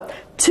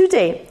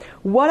today,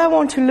 what I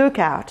want to look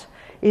at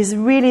is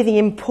really the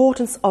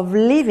importance of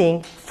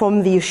living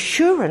from the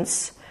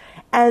assurance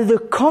and the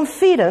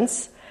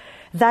confidence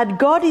that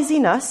God is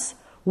in us,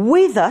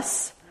 with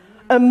us,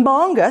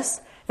 among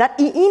us, that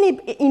He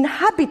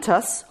inhabits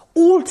us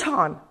all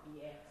time,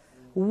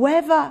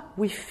 whether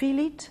we feel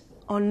it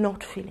or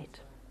not feel it.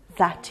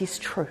 That is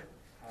true.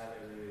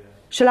 Hallelujah.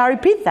 Shall I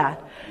repeat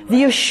that?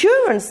 The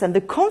assurance and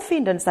the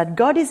confidence that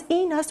God is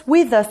in us,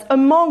 with us,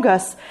 among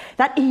us,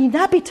 that He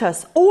inhabits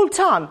us all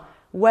time,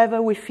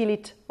 whether we feel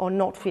it or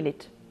not feel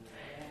it.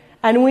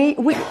 And we're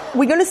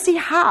going to see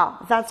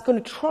how that's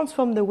going to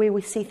transform the way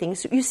we see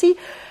things. You see,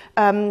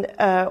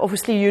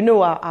 obviously you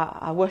know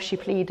our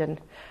worship leader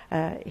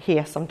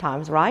here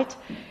sometimes, right?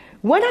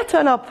 When I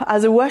turn up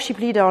as a worship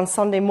leader on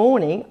Sunday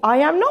morning, I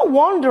am not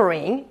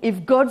wondering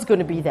if God's going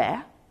to be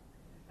there.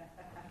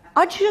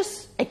 I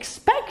just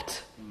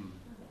expect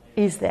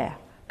He's there.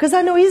 Because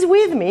I know He's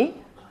with me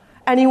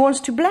and He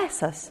wants to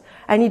bless us.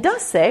 And He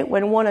does say,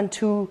 when 1 and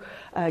 2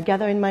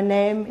 gather in my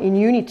name in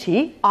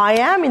unity, I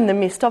am in the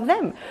midst of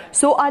them.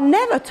 So I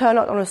never turn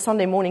up on a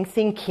Sunday morning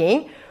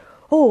thinking,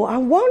 oh, I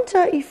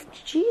wonder if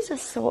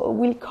Jesus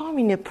will come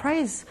in the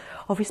praise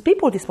of His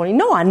people this morning.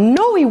 No, I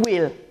know He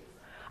will.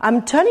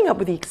 I'm turning up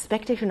with the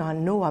expectation I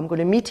know I'm going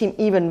to meet Him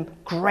in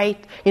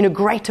a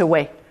greater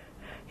way.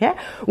 Yeah?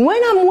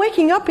 When I'm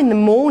waking up in the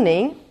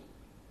morning,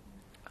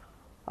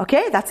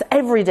 okay, that's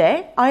every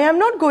day, I am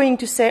not going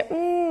to say,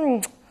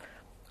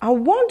 I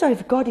wonder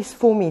if God is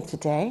for me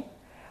today.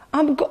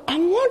 I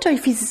wonder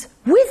if He's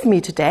with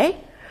me today.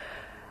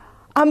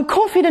 I'm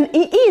confident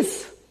He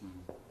is.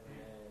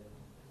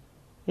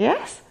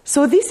 Yes?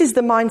 So this is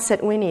the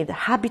mindset we need,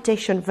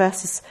 habitation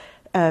versus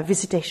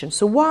visitation.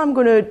 So what I'm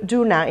going to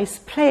do now is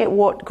play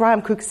what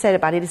Graham Cooke said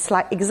about it. It's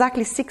like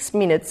exactly 6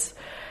 minutes.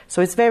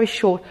 So it's very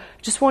short.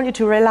 Just want you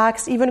to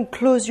relax, even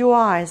close your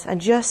eyes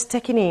and just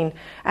take it in.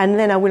 And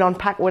then I will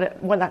unpack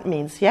what that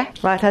means, yeah?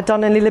 Right, I've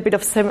done a little bit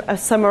of a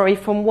summary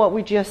from what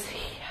we just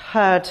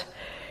heard.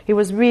 It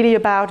was really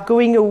about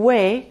going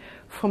away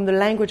from the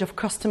language of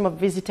custom of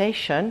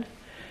visitation.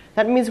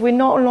 That means we're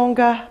no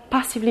longer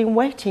passively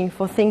waiting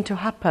for things to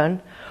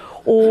happen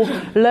or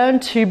learn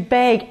to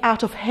beg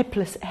out of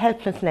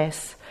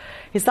helplessness.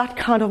 It's that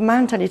kind of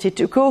mentality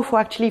to go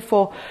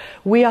for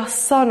we are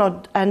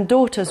sons and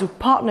daughters who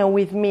partner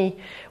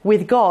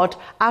with God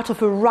out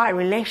of a right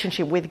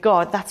relationship with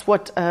God. That's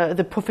what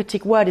the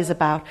prophetic word is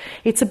about.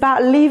 It's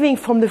about living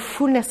from the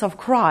fullness of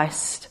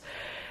Christ,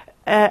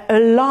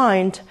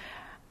 aligned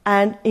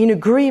and in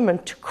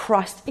agreement to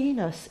Christ in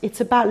us.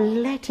 It's about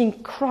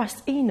letting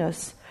Christ in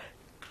us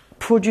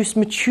produce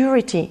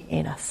maturity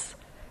in us.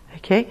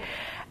 Okay?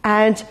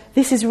 And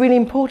this is really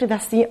important.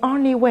 That's the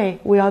only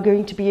way we are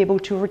going to be able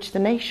to reach the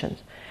nations.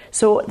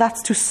 So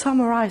that's to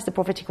summarize the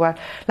prophetic word.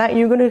 Like,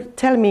 you're going to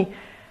tell me,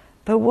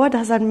 but what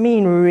does that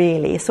mean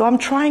really? So I'm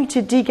trying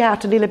to dig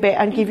out a little bit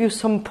and give you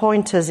some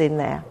pointers in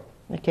there.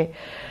 Okay.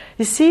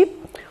 You see,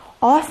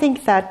 I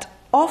think that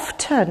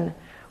often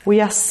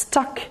we are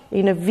stuck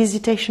in a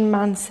visitation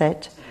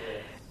mindset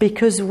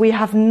because we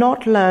have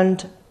not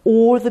learned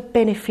all the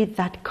benefit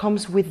that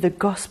comes with the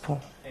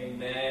gospel.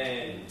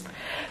 Amen.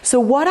 So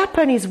what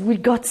happened is we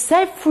got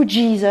saved through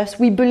Jesus.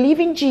 We believe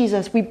in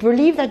Jesus. We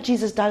believe that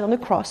Jesus died on the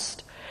cross.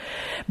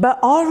 But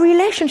our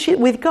relationship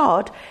with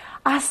God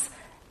has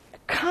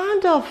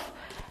kind of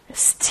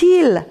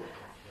still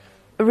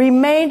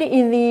remained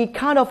in the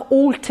kind of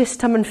Old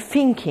Testament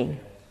thinking.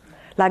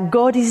 Like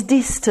God is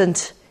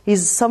distant,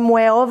 He's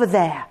somewhere over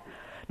there.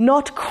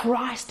 Not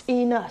Christ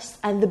in us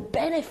and the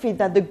benefit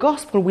that the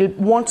gospel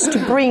wants to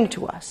bring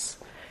to us.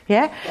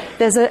 Yeah?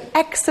 There's an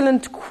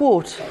excellent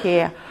quote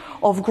here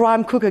of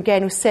Graham Cooke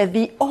again, who said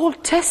the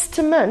Old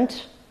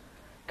Testament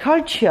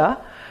culture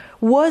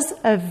was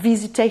a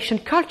visitation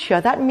culture.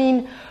 That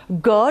means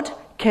God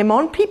came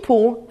on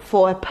people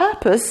for a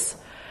purpose,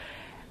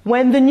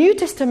 when the New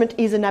Testament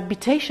is an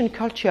habitation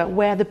culture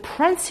where the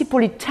principal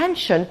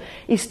intention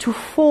is to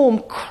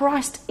form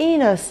Christ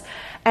in us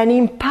and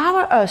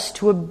empower us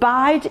to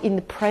abide in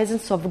the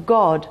presence of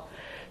God.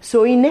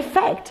 So in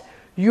effect,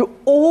 you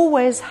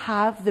always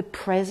have the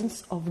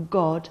presence of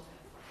God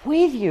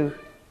with you.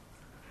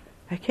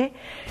 Okay?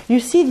 You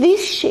see,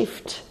 this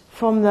shift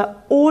from the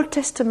Old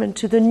Testament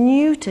to the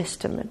New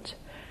Testament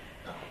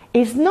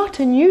is not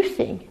a new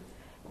thing.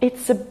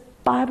 It's a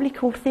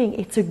biblical thing.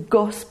 It's a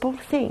gospel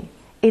thing.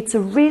 It's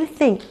a real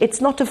thing. It's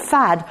not a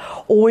fad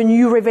or a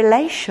new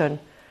revelation.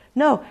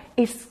 No,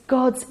 it's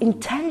God's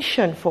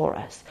intention for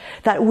us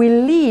that we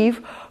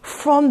live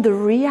from the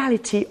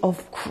reality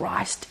of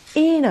Christ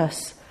in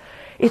us.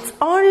 It's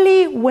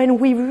only when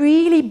we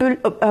really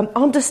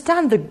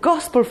understand the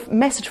gospel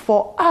message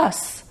for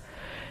us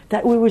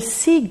that we will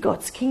see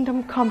God's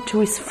kingdom come to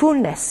His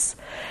fullness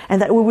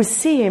and that we will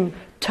see Him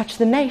touch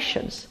the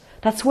nations.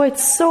 That's why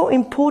it's so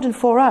important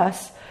for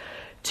us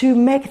to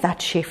make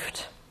that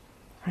shift.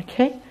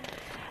 Okay?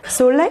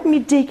 So let me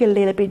dig a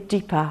little bit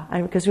deeper,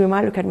 and because you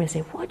might look at me and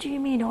say, what do you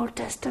mean Old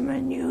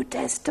Testament, New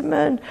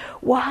Testament?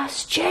 What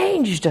has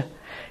changed?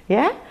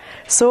 Yeah?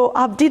 So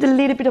I did a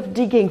little bit of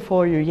digging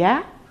for you,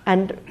 yeah?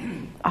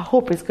 And I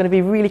hope it's going to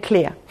be really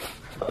clear.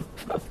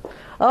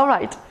 All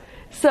right.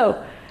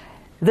 So,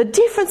 the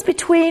difference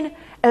between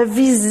a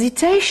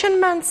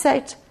visitation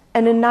mindset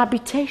and an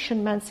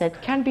habitation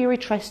mindset can be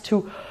retraced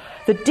to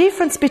the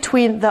difference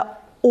between the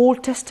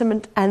Old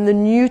Testament and the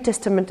New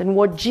Testament and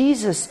what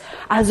Jesus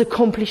has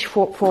accomplished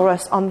for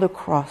us on the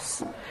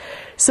cross.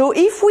 So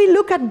if we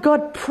look at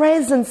God's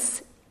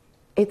presence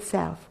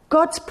itself,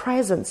 God's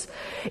presence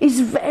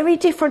is very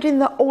different in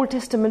the Old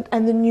Testament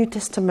and the New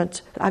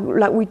Testament,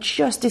 like we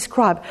just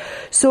described.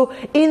 So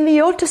in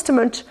the Old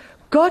Testament,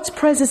 God's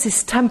presence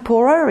is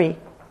temporary.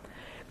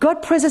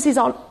 God's presence is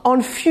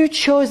on few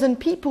chosen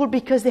people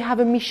because they have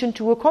a mission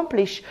to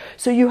accomplish.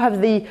 So you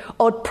have the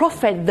old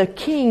prophet, the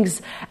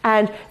kings,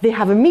 and they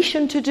have a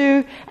mission to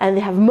do, and they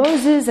have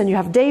Moses, and you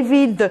have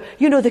David,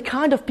 the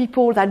kind of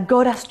people that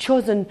God has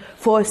chosen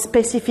for a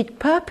specific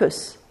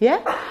purpose.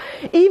 Yeah?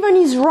 Even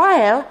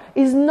Israel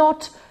is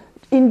not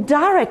in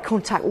direct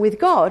contact with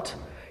God.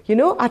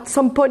 At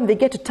some point they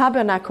get a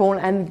tabernacle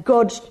and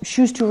God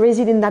chooses to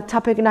reside in that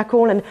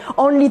tabernacle, and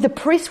only the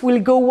priest will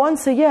go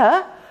once a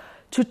year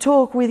to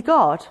talk with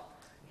God.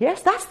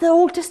 Yes, that's the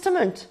Old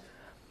Testament.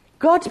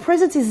 God's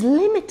presence is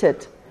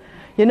limited.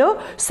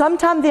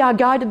 Sometimes they are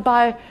guided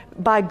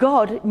by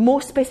God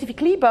more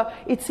specifically, but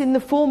it's in the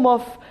form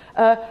of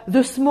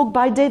the smoke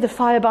by day, the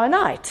fire by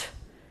night.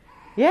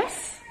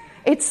 Yes?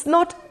 It's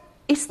not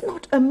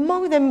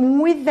among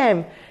them, with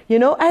them.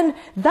 And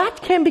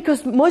that came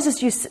because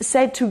Moses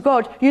said to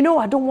God,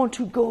 I don't want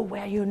to go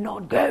where you're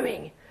not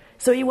going.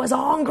 So he was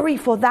hungry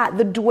for that,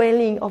 the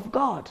dwelling of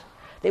God.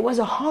 There was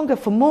a hunger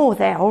for more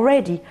there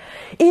already.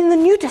 In the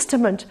New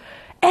Testament,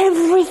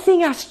 everything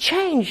has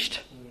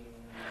changed.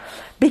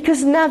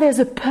 Because now there's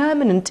a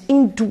permanent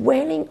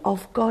indwelling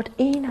of God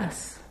in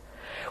us.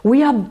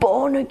 We are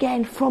born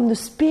again from the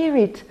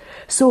Spirit.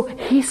 So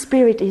His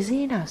Spirit is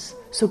in us.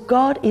 So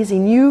God is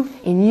in you,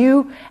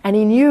 and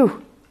in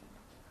you.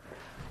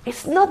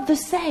 It's not the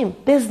same.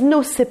 There's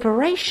no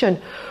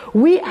separation.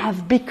 We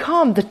have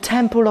become the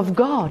temple of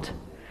God.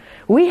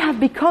 We have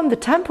become the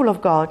temple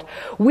of God.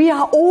 We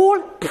are all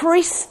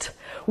priests.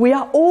 We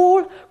are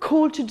all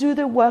called to do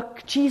the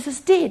work Jesus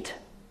did.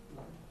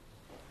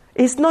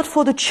 It's not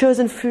for the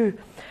chosen few.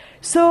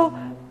 So,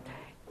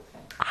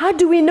 how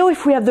do we know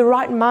if we have the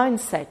right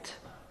mindset?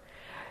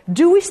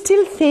 Do we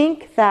still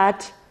think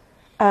that,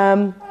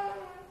 I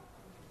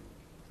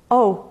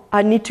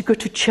need to go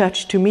to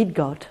church to meet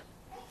God?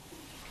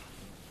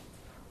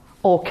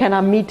 Or can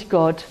I meet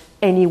God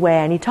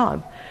anywhere,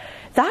 anytime?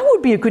 That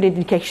would be a good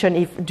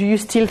indication. Do you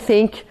still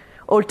think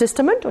Old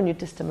Testament or New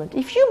Testament?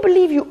 If you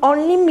believe you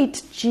only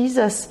meet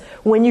Jesus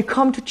when you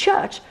come to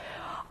church,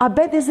 I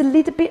bet there's a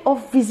little bit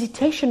of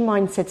visitation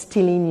mindset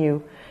still in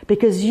you,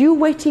 because you're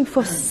waiting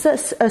for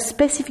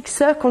specific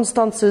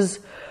circumstances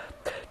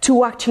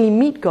to actually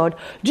meet God.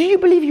 Do you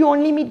believe you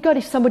only meet God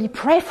if somebody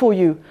prays for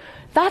you?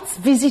 That's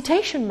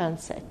visitation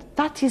mindset.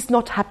 That is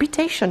not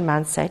habitation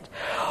mindset.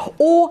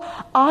 Or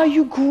are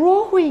you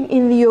growing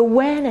in the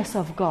awareness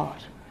of God?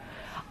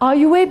 Are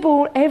you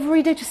able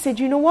every day to say,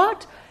 do you know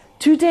what?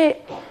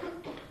 Today,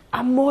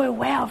 I'm more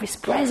aware of His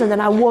presence than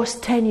I was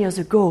 10 years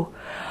ago.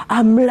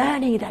 I'm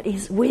learning that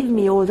He's with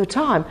me all the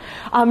time.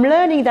 I'm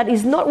learning that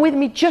He's not with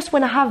me just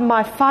when I have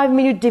my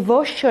 5-minute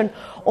devotion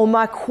or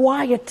my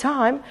quiet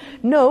time.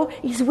 No,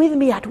 He's with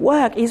me at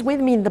work. He's with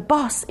me in the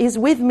bus. He's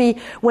with me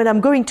when I'm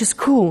going to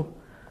school.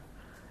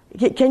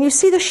 Can you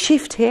see the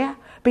shift here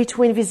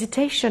between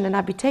visitation and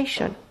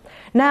habitation?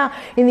 Now,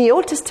 in the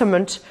Old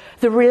Testament,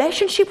 the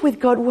relationship with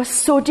God was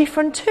so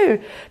different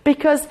too,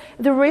 because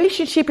the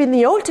relationship in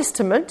the Old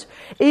Testament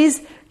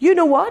is, you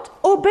know what?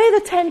 Obey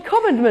the 10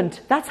 Commandments.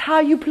 That's how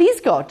you please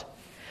God.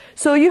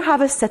 So you have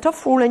a set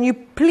of rules and you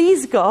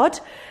please God,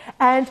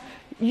 and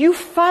you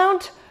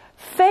found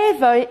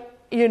favor,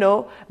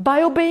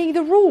 by obeying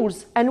the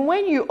rules. And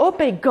when you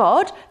obey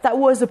God, that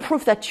was a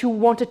proof that you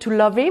wanted to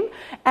love Him,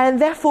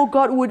 and therefore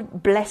God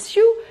would bless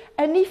you.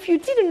 And if you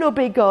didn't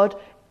obey God,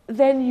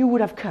 then you would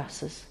have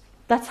curses.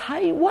 That's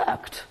how it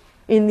worked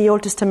in the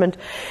Old Testament.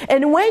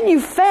 And when you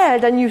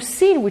failed and you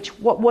sinned, which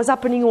what was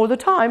happening all the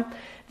time,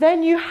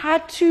 then you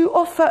had to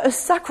offer a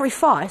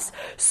sacrifice.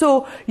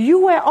 So you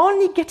were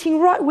only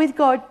getting right with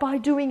God by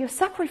doing a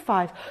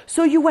sacrifice.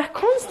 So you were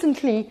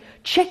constantly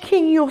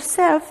checking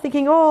yourself,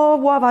 thinking,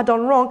 what have I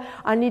done wrong?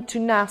 I need to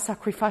now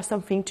sacrifice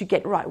something to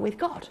get right with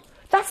God.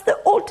 That's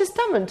the Old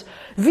Testament.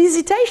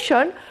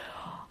 Visitation,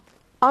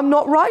 I'm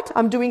not right,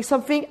 I'm doing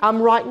something, I'm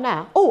right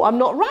now. Oh, I'm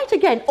not right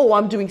again. Oh,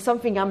 I'm doing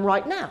something, I'm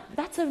right now.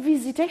 That's a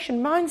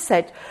visitation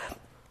mindset.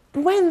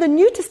 When the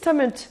New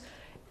Testament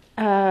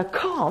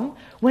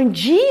when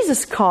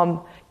Jesus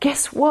come,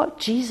 guess what?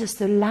 Jesus,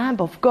 the Lamb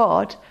of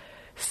God,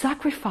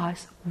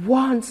 sacrificed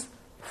once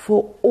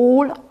for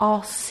all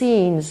our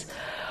sins.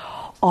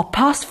 Our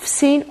past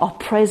sin, our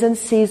present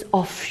sins,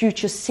 our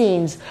future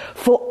sins.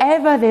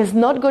 Forever, there's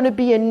not going to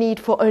be a need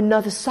for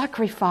another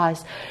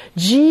sacrifice.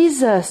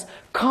 Jesus,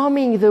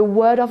 coming, the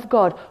Word of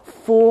God,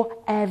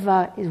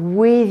 forever is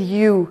with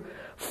you.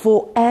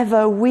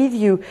 Forever with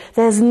you.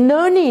 There's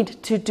no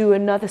need to do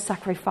another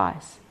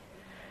sacrifice.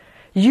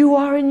 You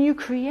are a new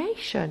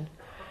creation.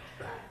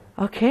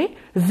 Okay?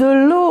 The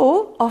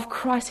law of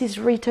Christ is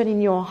written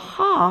in your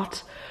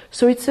heart.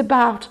 So it's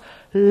about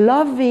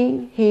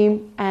loving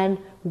him and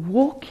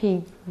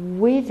walking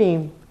with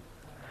him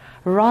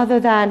rather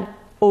than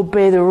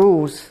obey the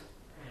rules.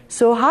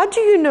 So how do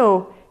you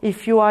know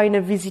if you are in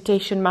a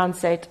visitation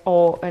mindset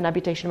or an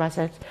habitation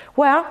mindset?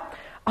 Well,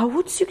 I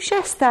would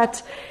suggest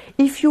that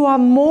if you are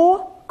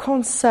more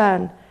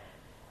concerned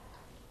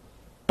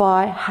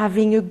by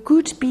having a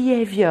good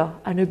behavior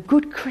and a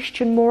good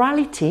Christian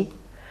morality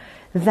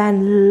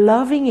than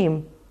loving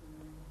him,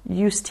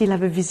 you still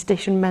have a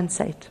visitation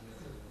mindset.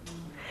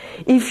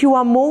 If you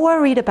are more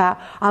worried about,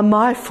 am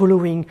I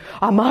following?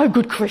 Am I a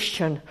good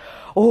Christian?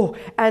 Oh,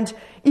 and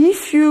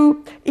if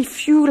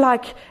you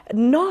like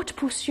not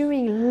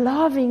pursuing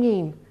loving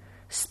him,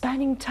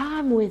 spending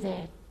time with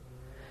him,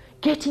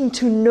 getting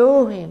to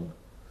know him,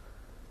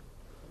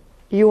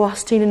 you are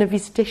still in a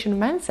visitation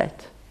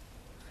mindset.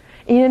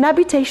 In an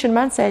habitation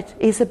mindset,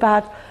 it's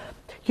about,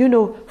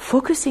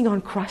 focusing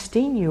on Christ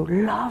in you,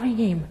 loving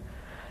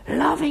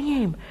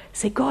him.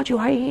 Say, God, you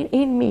are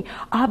in me.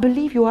 I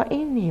believe you are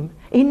in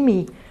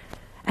me.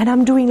 And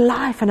I'm doing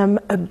life and I'm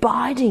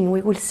abiding.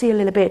 We will see a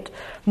little bit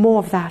more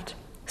of that.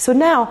 So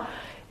now,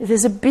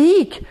 there's a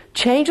big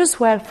change as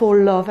well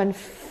for love and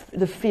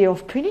the fear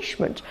of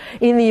punishment.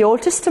 In the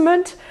Old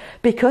Testament,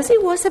 because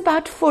it was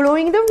about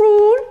following the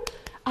rule,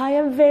 I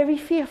am very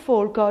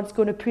fearful God's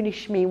going to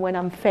punish me when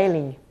I'm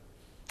failing.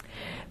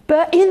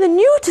 But in the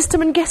New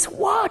Testament, guess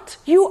what?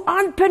 You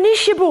are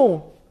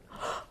unpunishable.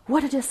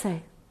 What did I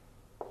say?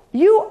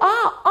 You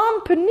are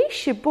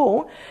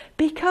unpunishable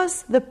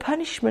because the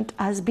punishment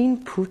has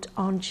been put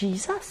on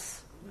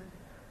Jesus.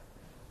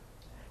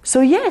 So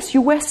yes,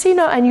 you were a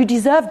sinner and you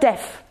deserve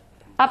death.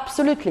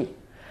 Absolutely.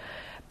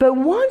 But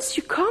once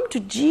you come to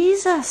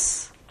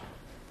Jesus,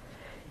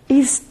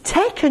 he's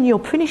taken your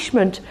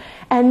punishment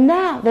and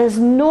now there's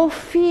no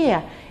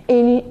fear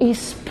in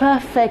his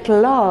perfect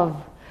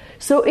love.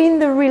 So in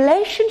the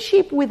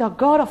relationship with our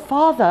God, our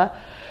Father,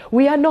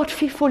 we are not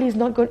fearful he's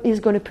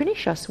going to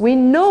punish us. We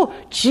know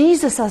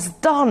Jesus has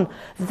done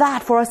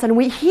that for us and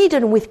we're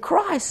hidden with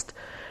Christ.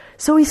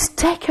 So he's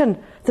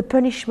taken the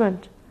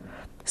punishment.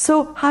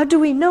 So how do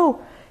we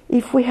know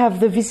if we have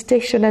the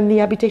visitation and the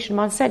habitation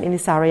mindset in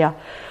this area?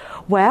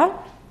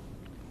 Well,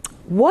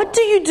 what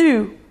do you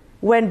do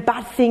when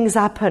bad things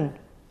happen?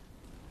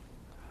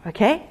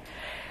 Okay.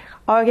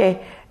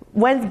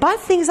 When bad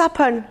things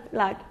happen,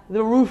 like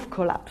the roof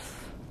collapse,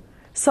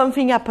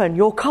 something happened,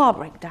 your car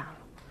breaks down,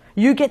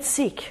 you get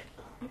sick.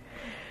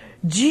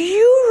 Do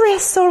you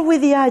wrestle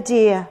with the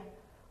idea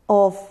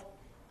of,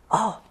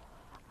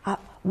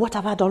 what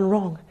have I done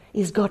wrong?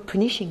 Is God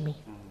punishing me?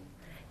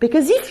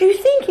 Because if you're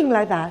thinking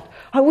like that,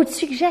 I would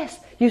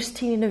suggest you're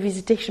still in a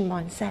visitation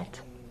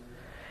mindset.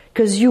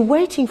 Because you're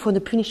waiting for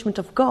the punishment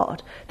of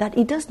God that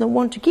he does not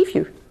want to give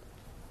you.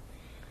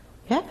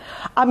 Yeah?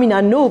 I mean, I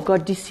know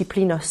God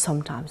disciplines us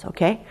sometimes,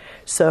 okay?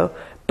 So,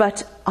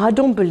 but I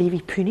don't believe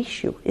he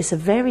punishes you. It's a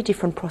very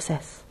different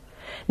process.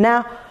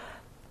 Now,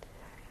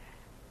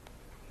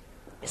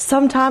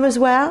 sometimes as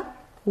well,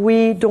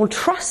 we don't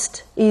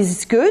trust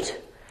is good.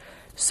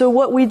 So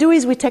what we do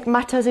is we take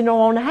matters in our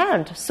own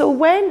hand. So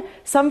when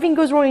something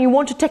goes wrong and you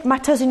want to take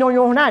matters in your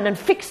own hand and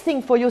fix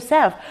things for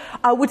yourself,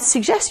 I would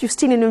suggest you're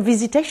still in a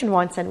visitation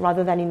mindset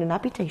rather than in an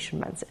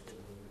habitation mindset.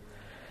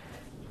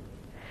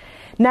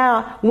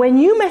 Now, when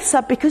you mess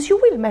up, because you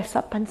will mess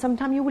up and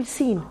sometimes you will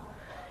sin,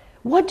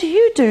 what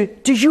do?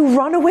 Do you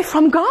run away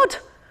from God?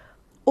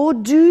 Or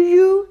do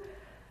you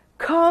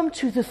come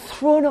to the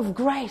throne of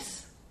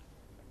grace?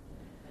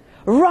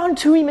 Run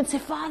to him and say,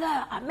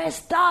 Father, I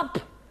messed up.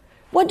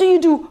 What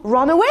do?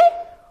 Run away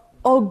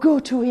or go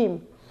to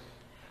him?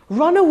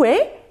 Run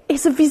away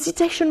is a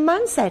visitation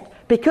mindset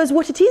because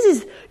what it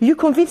is you're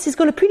convinced he's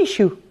going to punish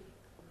you.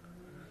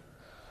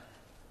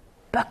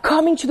 But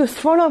coming to the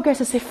throne of grace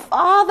and say,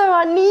 Father,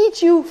 I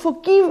need you,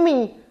 forgive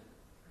me.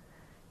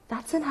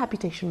 That's an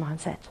habitation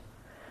mindset.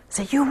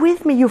 Say, you're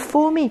with me, you're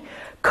for me.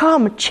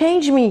 Come,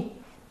 change me.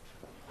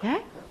 Yeah?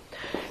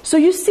 So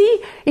you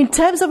see, in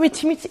terms of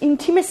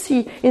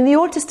intimacy in the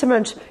Old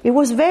Testament, it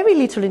was very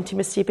little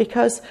intimacy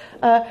because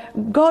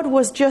God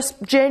was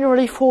just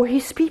generally for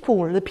his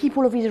people, the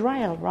people of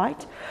Israel,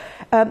 right?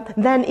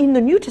 Then in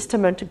the New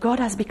Testament, God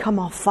has become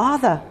our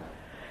Father.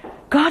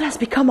 God has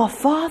become our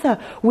Father.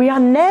 We are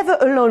never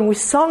alone. We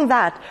sung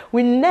that.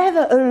 We're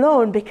never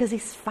alone because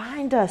he's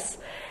found us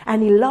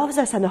and he loves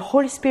us and the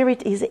Holy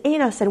Spirit is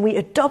in us and we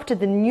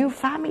adopted the new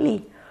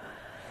family.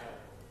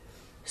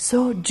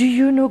 So do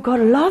you know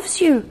God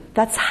loves you?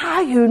 That's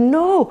how you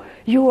know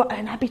you are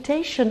an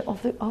habitation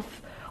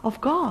of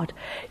God.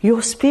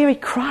 Your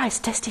spirit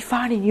Christ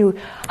testifying in you,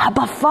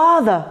 Abba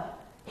Father.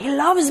 He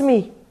loves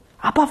me.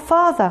 Abba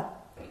Father.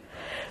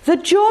 The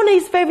journey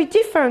is very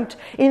different.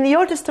 In the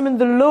Old Testament,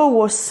 the law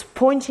was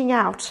pointing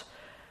out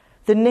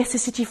the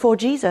necessity for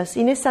Jesus.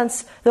 In a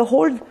sense, the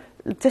whole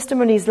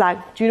Testament is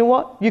like, do you know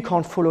what? You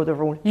can't follow the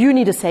rule. You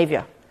need a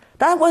savior.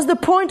 That was the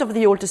point of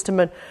the Old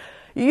Testament.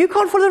 You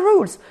can't follow the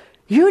rules.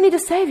 You need a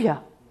savior.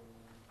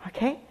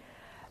 Okay?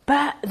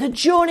 But the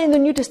journey in the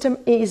New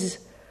Testament is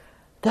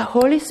the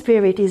Holy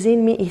Spirit is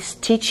in me, is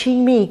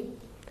teaching me.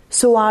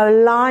 So I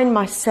align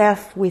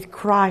myself with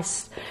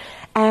Christ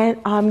and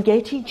I'm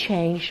getting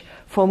changed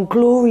from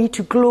glory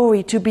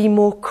to be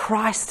more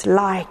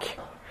Christ-like.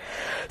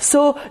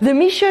 So the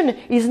mission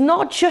is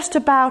not just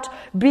about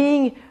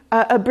being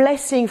a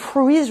blessing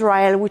through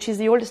Israel, which is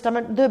the Old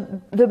Testament.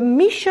 The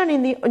mission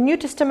in the New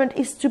Testament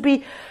is to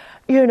be,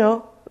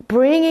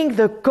 bringing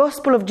the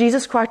gospel of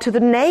Jesus Christ to the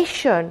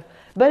nation.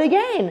 But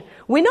again,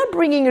 we're not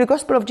bringing the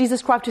gospel of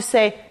Jesus Christ to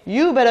say,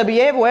 you better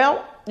behave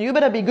well, you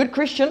better be a good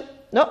Christian.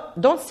 No,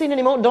 don't sin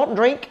anymore, don't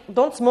drink,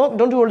 don't smoke,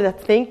 don't do all that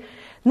thing.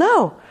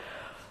 No.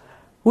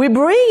 We're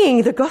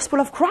bringing the gospel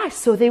of Christ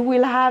so they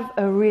will have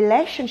a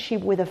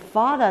relationship with the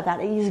Father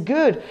that is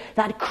good,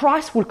 that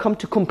Christ will come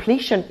to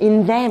completion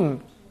in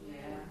them. Yeah.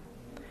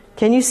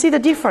 Can you see the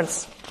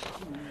difference?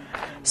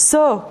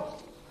 So,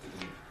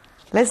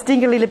 let's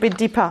dig a little bit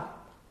deeper.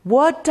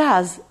 Why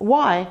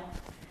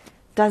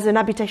does an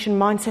habitation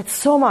mindset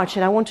so much?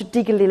 And I want to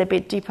dig a little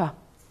bit deeper.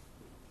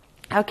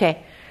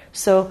 Okay,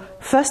 so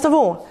first of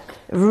all,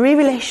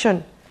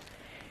 revelation.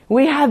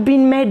 We have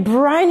been made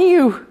brand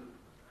new.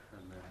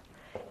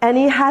 And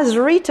he has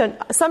written,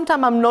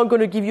 sometime I'm not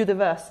going to give you the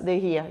verse, they're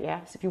here,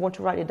 yes. If you want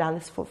to write it down,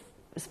 it's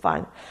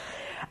fine.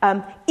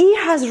 He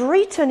has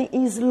written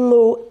his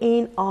law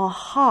in our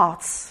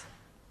hearts.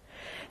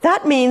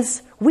 That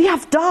means we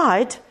have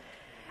died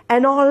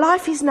and our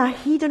life is now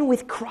hidden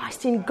with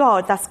Christ in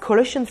God. That's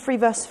Colossians 3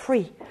 verse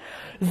 3.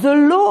 The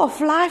law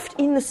of life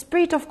in the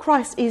Spirit of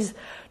Christ is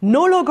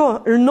no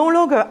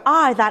longer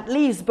I that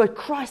lives, but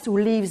Christ who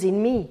lives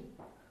in me.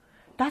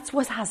 That's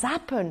what has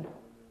happened.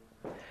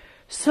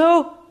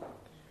 So,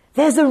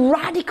 there's a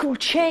radical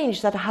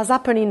change that has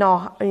happened in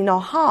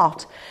our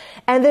heart.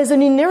 And there's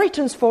an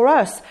inheritance for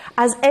us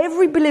as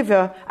every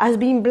believer has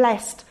been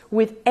blessed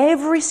with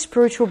every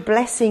spiritual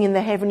blessing in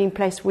the heavenly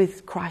place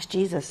with Christ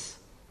Jesus.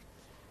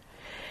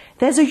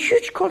 There's a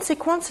huge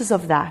consequences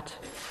of that.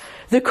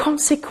 The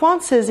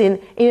consequences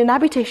in an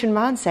habitation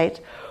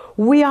mindset,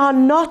 we are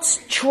not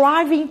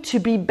striving to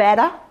be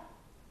better.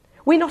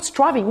 We're not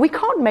striving. We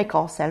can't make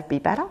ourselves be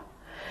better.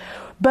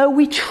 But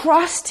we're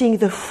trusting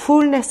the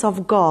fullness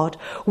of God.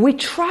 We're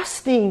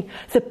trusting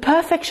the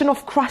perfection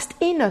of Christ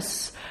in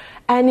us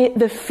and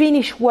the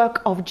finished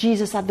work of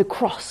Jesus at the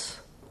cross.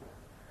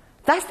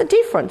 That's the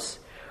difference.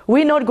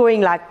 We're not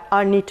going like,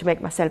 I need to make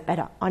myself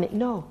better.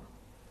 No.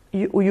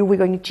 We're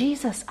going,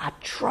 Jesus, I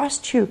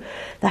trust you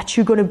that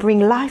you're going to bring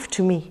life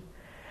to me.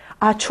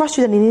 I trust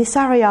you that in this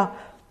area,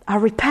 I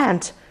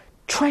repent.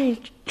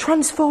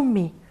 Transform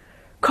me.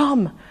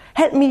 Come,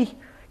 help me,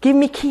 give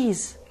me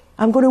keys.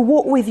 I'm going to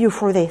walk with you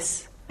through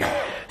this.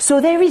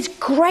 So there is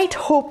great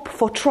hope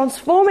for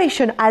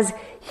transformation as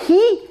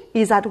He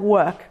is at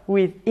work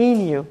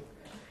within you.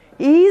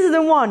 He is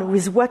the one who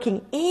is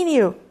working in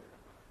you.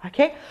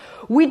 Okay?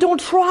 We don't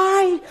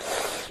try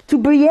to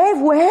behave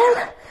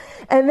well,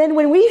 and then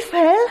when we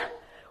fail,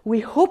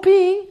 we're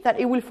hoping that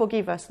He will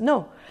forgive us.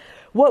 No.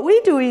 What we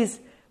do is,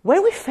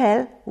 when we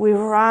fail, we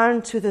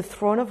run to the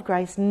throne of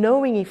grace,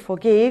 knowing He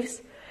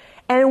forgives,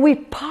 and we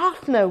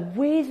partner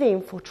with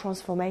Him for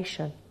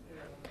transformation.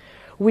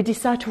 We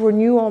decide to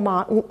renew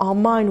our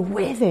mind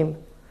with Him.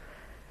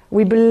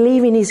 We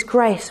believe in His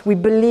grace. We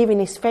believe in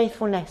His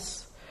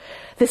faithfulness.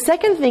 The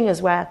second thing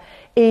as well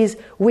is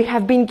we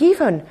have been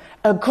given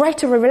a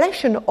greater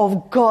revelation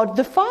of God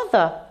the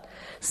Father.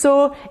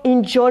 So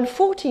in John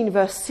 14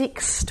 verse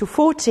 6 to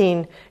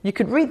 14, you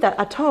could read that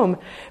at home,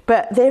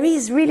 but there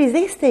is really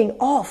this thing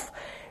of,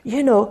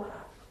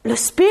 the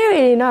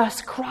Spirit in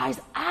us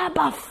cries,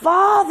 Abba,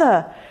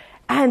 Father.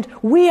 And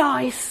we are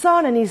His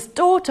son and His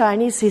daughter,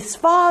 and He's His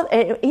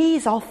father. He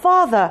is our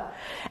Father.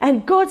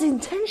 And God's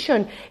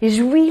intention is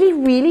really,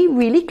 really,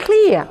 really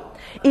clear.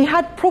 He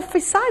had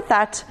prophesied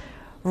that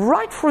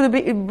right from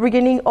the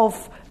beginning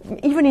of,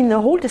 even in the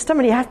Old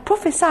Testament, He had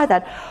prophesied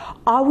that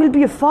I will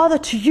be a father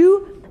to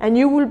you, and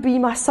you will be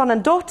my son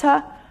and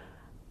daughter.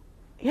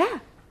 Yeah.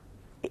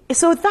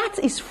 So that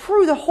is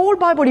through the whole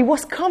Bible. He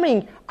was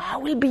coming. I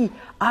will be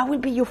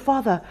your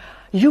father.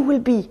 You will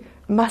be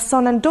my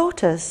son and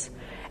daughters.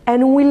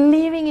 And we're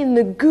living in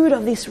the good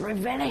of this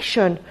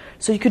revelation.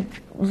 So you could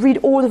read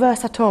all the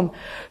verse at home.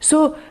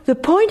 So the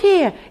point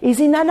here is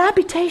in an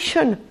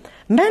habitation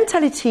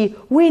mentality,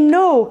 we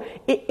know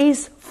it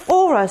is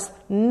for us,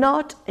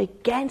 not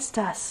against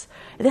us.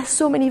 There's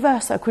so many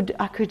verses I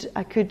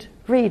could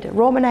read.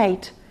 Romans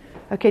 8.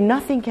 Okay,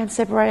 nothing can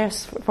separate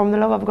us from the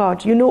love of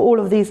God. You know all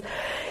of these.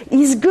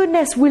 His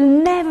goodness will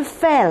never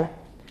fail.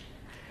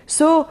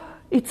 So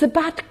it's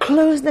about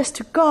closeness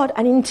to God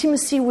and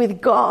intimacy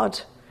with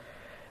God.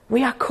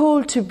 We are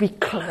called to be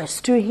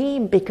close to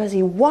Him because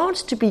He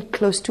wants to be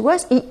close to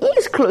us. He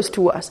is close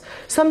to us.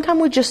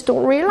 Sometimes we just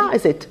don't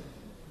realize it.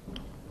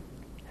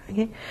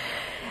 Okay.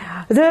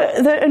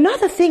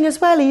 Another thing as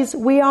well is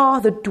we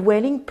are the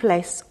dwelling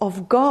place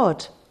of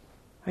God.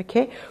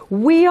 Okay.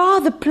 We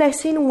are the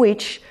place in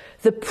which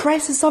the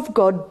presence of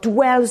God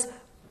dwells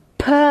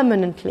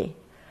permanently.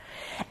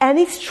 And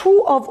it's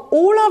true of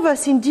all of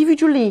us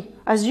individually,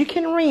 as you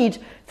can read,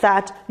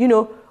 that,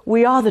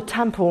 we are the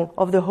temple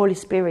of the Holy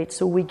Spirit,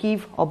 so we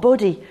give our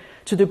body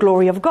to the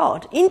glory of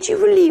God.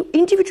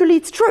 Individually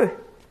it's true.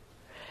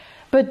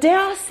 But dare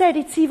I say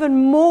it's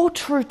even more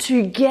true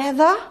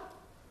together.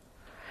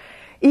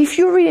 If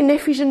you read in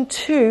Ephesians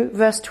 2,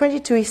 verse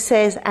 22, it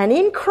says, and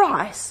in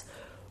Christ,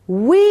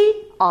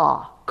 we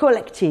are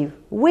collective.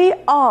 We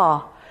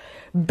are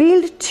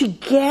built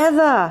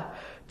together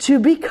to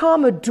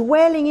become a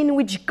dwelling in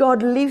which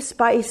God lives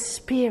by His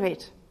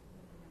Spirit.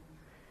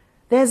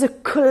 There's a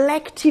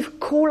collective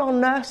call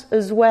on us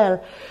as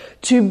well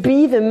to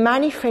be the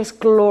manifest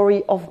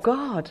glory of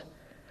God.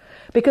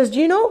 Because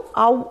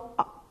I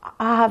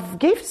have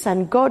gifts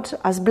and God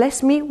has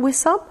blessed me with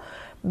some,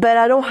 but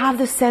I don't have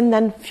the same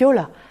than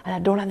Fiola, and I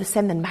don't have the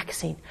same than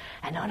Maxine,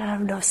 and I don't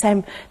have the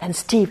same than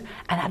Steve,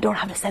 and I don't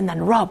have the same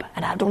than Rob,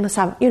 and I don't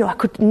have, I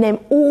could name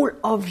all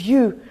of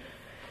you.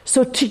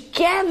 So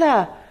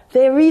together,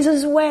 there is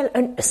as well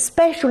a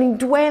special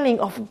indwelling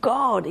of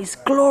God, His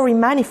glory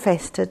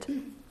manifested.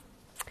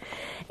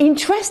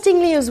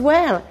 Interestingly as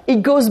well,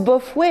 it goes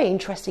both ways,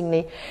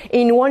 interestingly.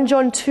 In 1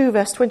 John 2,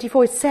 verse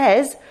 24, it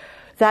says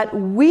that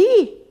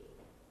we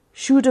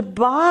should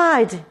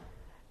abide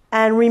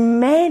and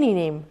remain in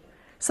Him.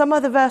 Some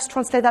other verse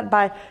translate that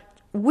by,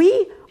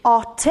 we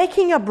are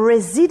taking up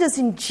residence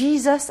in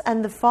Jesus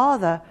and the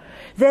Father.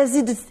 There's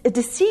a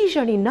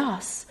decision in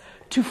us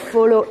to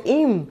follow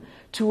Him,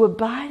 to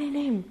abide in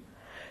Him,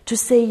 to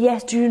say,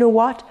 yes, do you know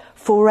what?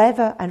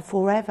 Forever and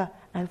forever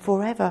and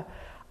forever,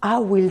 I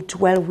will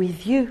dwell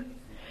with you.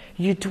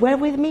 You dwell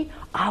with me,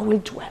 I will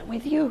dwell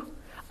with you.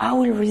 I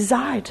will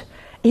reside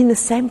in the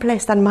same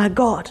place than my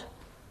God.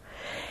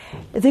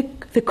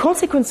 The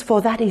consequence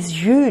for that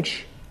is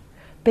huge,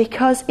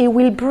 because it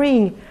will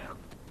bring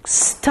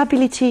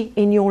stability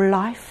in your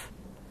life.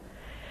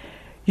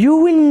 You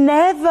will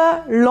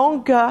never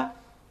longer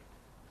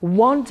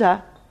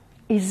wonder,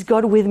 is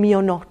God with me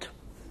or not?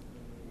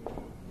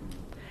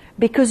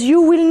 Because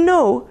you will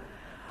know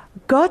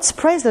God's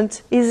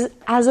presence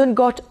hasn't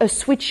got a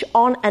switch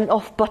on and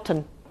off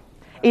button.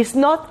 It's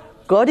not,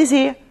 God is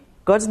here,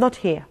 God's not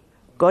here.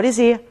 God is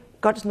here,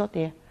 God's not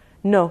here.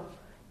 No.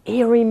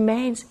 He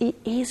remains, He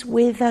is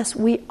with us.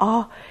 We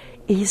are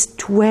His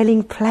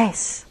dwelling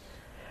place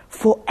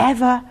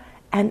forever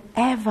and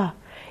ever.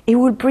 It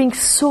will bring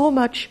so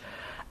much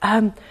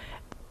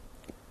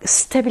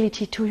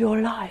stability to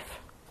your life.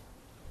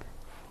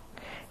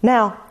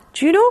 Now,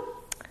 do you know,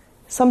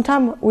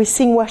 sometimes we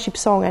sing worship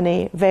song and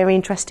they're very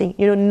interesting.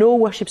 No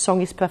worship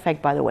song is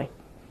perfect, by the way,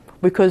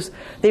 because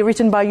they're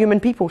written by human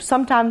people.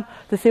 Sometimes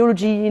the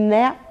theology in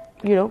there,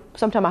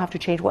 sometimes I have to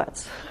change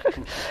words,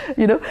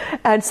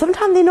 and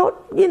sometimes they're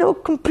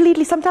not,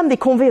 completely, sometimes they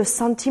convey a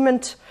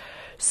sentiment,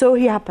 so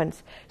it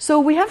happens. So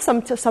we have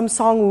some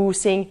song we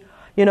sing,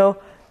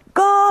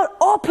 God,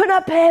 open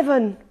up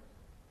heaven,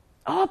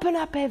 open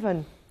up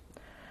heaven.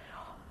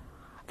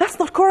 That's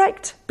not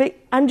correct.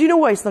 And do you know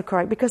why it's not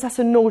correct? Because that's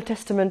an Old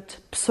Testament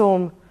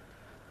psalm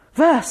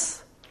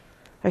verse,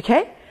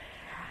 okay?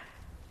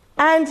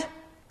 And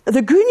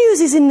the good news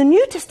is in the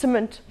New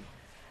Testament,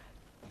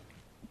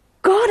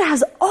 God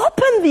has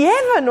opened the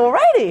heaven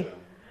already.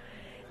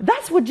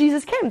 That's what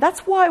Jesus came.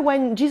 That's why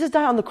when Jesus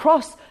died on the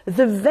cross,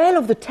 the veil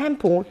of the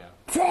temple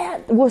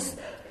was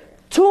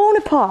torn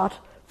apart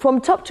from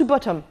top to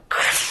bottom.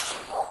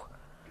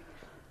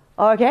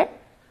 Okay?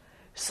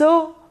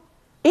 So,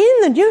 in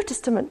the New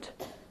Testament,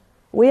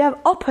 we have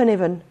open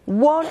heaven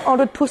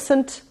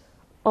 100%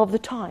 of the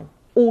time,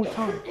 all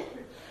time.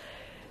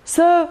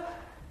 So,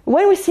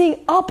 when we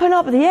sing open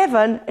up the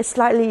heaven,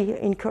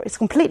 it's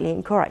completely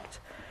incorrect.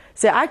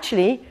 So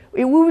actually,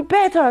 it would be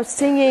better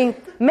singing,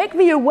 make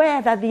me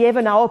aware that the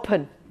heavens are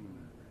open.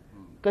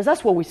 Because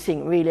that's what we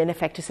sing, really, in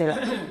effect, to say,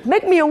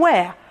 make me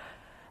aware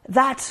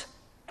that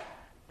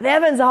the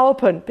heavens are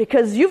open.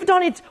 Because you've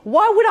done it.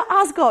 Why would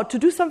I ask God to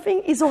do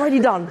something He's already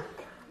done?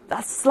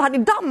 That's slightly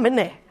dumb, isn't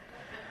it?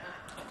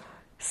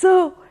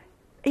 So,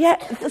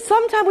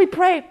 sometimes we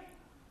pray,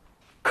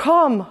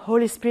 come,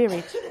 Holy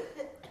Spirit.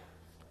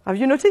 Have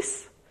you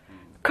noticed?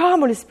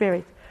 Come, Holy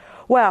Spirit.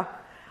 Well,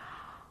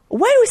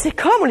 when we say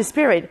come, Holy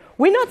Spirit,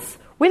 we're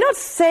not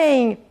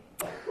saying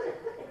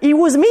He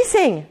was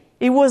missing,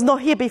 He was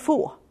not here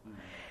before.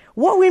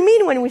 What we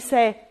mean when we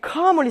say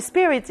come, Holy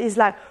Spirit is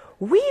like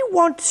we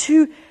want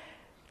to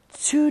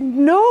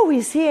know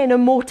He's here in a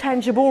more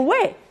tangible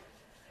way.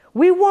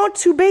 We want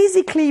to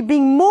basically be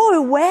more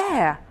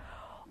aware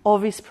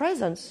of His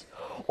presence.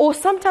 Or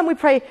sometimes we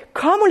pray,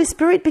 come, Holy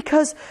Spirit,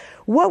 because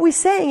what we're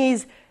saying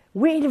is,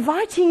 we're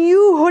inviting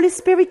you, Holy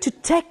Spirit, to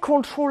take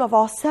control of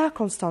our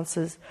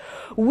circumstances.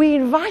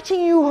 We're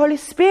inviting you, Holy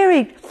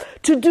Spirit,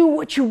 to do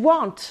what you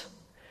want.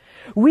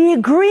 We're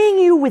agreeing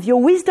you with your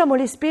wisdom,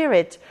 Holy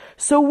Spirit.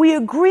 So we're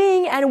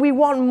agreeing and we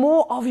want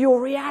more of your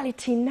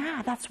reality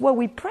now. That's what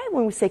we pray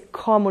when we say,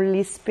 come,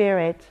 Holy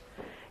Spirit.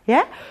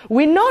 Yeah?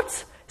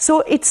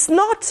 So it's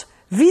not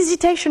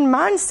visitation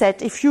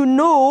mindset if you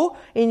know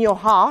in your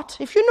heart,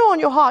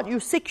 you're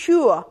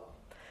secure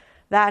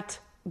that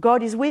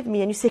God is with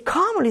me, and you say,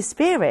 come, Holy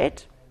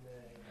Spirit,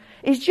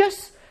 it's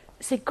just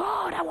say,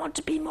 God, I want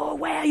to be more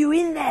aware. Are you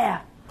in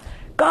there?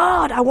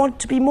 God, I want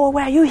to be more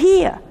aware. Are you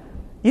here?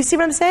 You see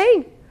what I'm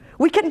saying?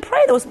 We can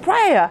pray those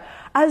prayers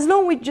as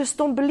long as we just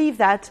don't believe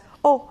that,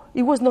 oh,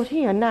 he was not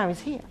here and now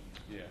he's here.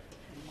 Yeah.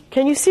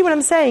 Can you see what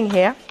I'm saying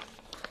here?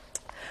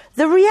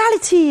 The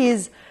reality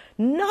is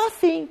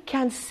nothing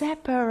can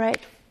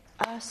separate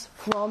us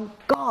from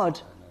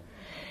God.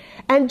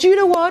 And do you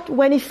know what?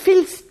 When it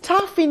feels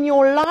tough in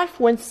your life,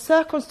 when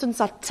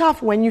circumstances are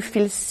tough, when you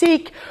feel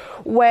sick,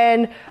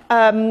 when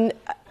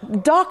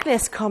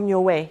darkness comes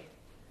your way,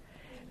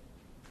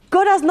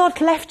 God has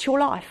not left your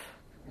life.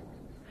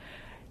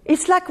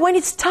 It's like when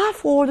it's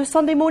tough or the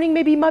Sunday morning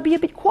maybe it might be a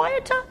bit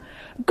quieter,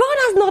 God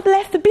has not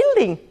left the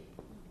building.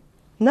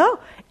 No,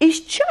 it's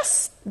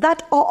just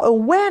that our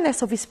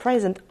awareness of His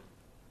presence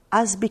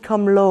has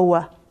become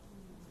lower.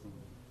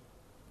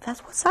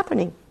 That's what's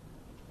happening.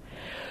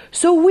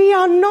 So we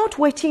are not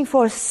waiting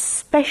for a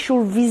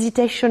special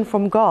visitation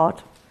from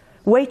God,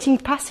 waiting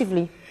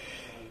passively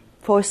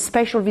for a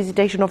special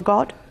visitation of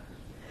God.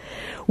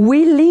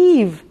 We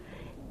live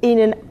in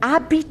an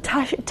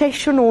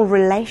habitational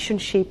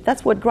relationship.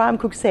 That's what Graham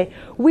Cook said.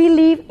 We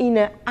live in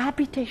an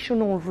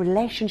habitational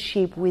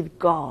relationship with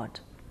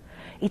God.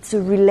 It's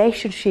a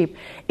relationship.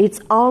 It's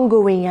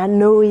ongoing. I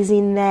know He's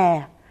in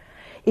there.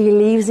 He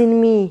lives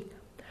in me.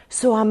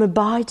 So I'm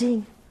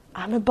abiding.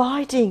 I'm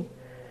abiding.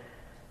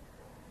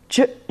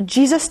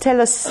 Jesus tells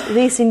us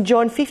this in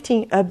John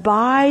 15.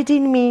 Abide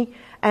in me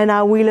and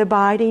I will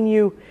abide in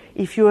you.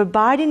 If you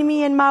abide in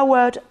me and my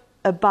word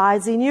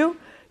abides in you,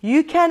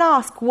 you can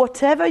ask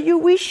whatever you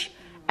wish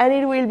and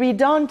it will be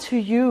done to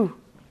you.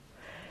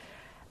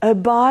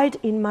 Abide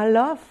in my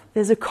love.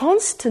 There's a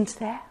constant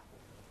there.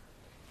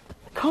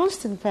 A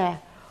constant there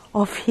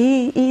of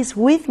He is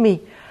with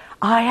me.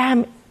 I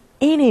am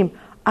in Him.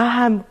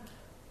 I am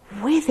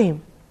with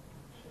Him.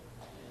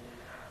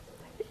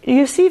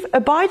 You see,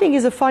 abiding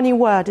is a funny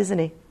word, isn't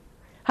it?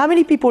 How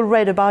many people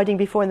read abiding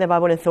before in the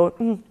Bible and thought,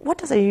 what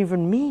does it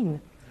even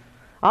mean?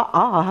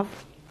 I have.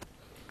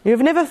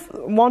 You've never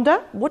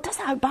wondered, what does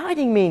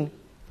abiding mean?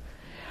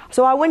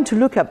 So I went to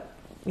look up,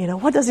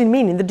 what does it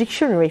mean in the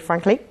dictionary,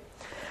 frankly.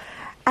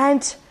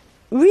 And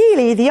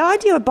really, the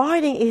idea of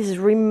abiding is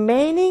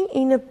remaining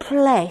in a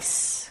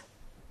place.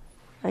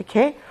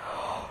 Okay?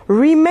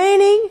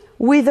 Remaining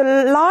with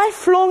a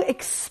lifelong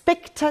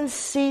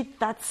expectancy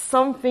that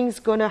something's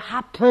going to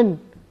happen.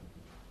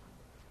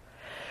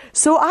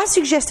 So I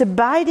suggest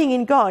abiding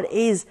in God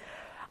is,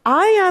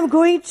 I am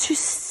going to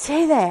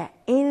stay there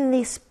in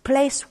this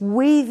place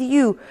with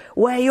you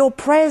where your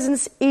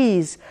presence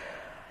is.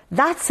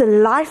 That's a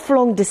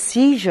lifelong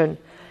decision.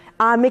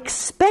 I'm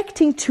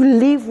expecting to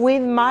live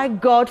with my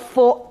God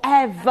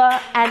forever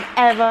and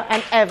ever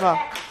and ever.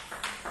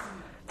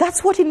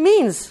 That's what it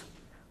means.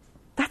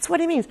 That's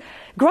what it means.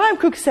 Graham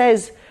Cook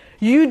says,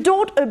 you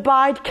don't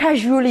abide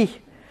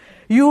casually.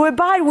 You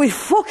abide with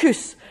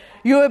focus.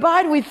 You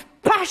abide with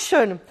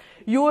passion.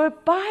 You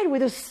abide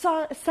with a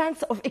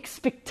sense of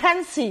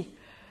expectancy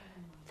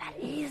that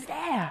is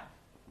there.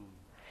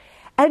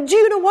 And do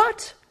you know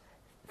what?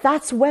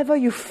 That's whether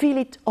you feel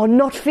it or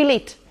not feel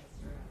it.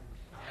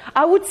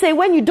 I would say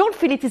when you don't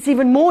feel it, it's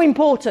even more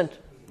important.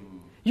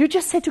 You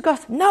just say to God,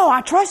 no,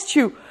 I trust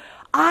you.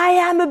 I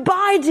am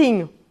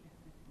abiding.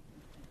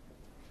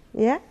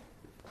 Yeah?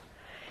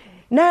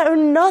 Now,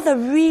 another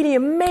really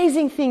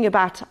amazing thing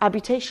about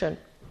habitation,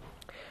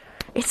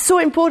 it's so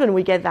important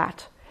we get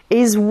that,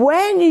 is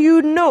when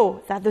you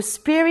know that the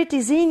Spirit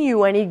is in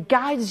you and He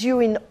guides you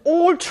in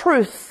all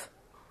truth.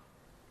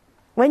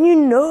 When you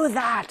know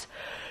that,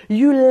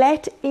 you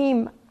let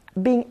Him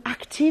being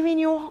active in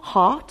your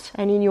heart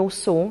and in your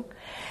soul.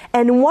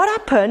 And what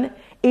happens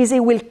is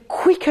it will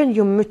quicken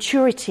your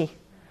maturity.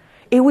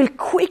 It will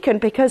quicken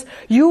because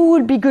you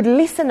will be good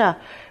listener.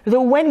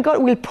 Though when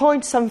God will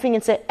point something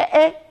and say,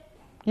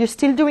 you're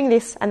still doing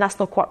this and that's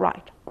not quite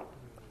right.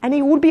 And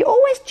He will be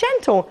always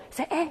gentle.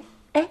 Say,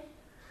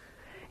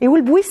 He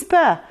will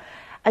whisper.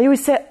 And you will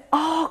say,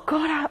 oh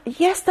God,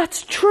 yes,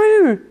 that's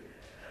true.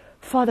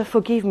 Father,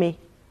 forgive me.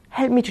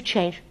 Help me to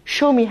change.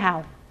 Show me how.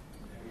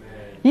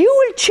 Amen. You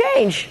will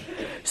change.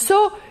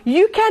 So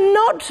you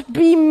cannot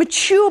be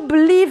mature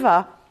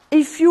believer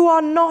if you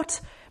are not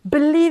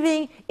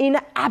believing in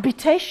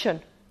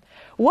habitation.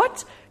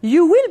 What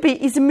you will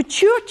be is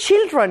mature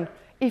children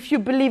if you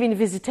believe in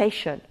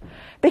visitation.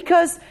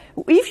 Because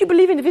if you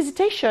believe in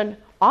visitation,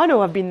 I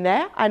know I've been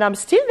there and I'm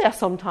still there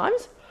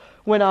sometimes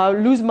when I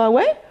lose my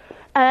way.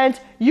 And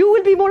you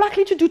will be more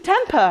likely to do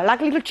temper,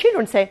 like little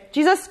children say,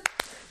 Jesus,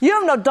 you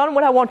have not done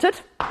what I wanted.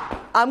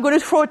 I'm going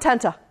to throw a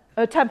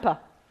temper.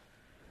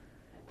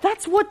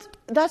 That's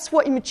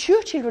what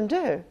immature children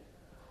do.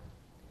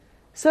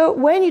 So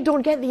when you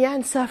don't get the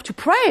answer to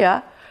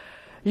prayer,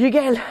 you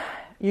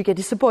get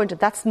disappointed.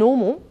 That's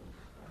normal.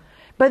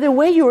 But the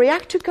way you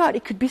react to God,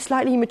 it could be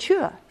slightly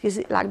immature.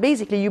 Like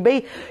basically, you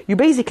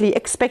basically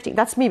expecting.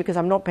 That's me because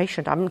I'm not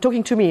patient. I'm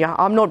talking to me.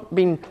 I'm not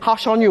being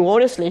harsh on you,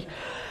 honestly.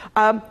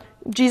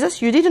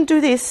 Jesus, you didn't do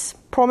this.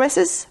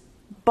 Promises.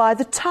 by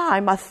the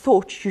time I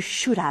thought you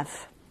should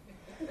have.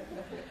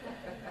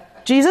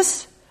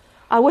 Jesus,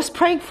 I was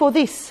praying for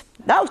this.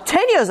 Now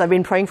 10 years I've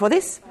been praying for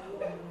this.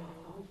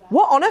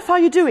 What on earth are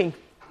you doing?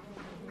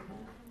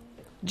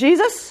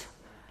 Jesus,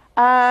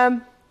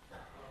 I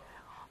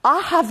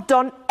have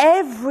done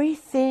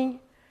everything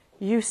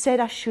you said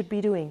I should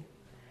be doing.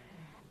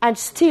 And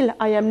still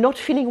I am not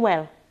feeling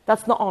well.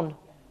 That's not on.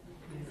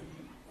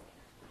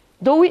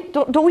 Don't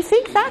we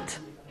think that?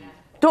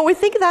 Don't we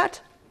think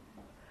that?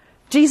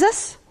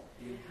 Jesus,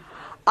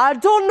 I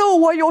don't know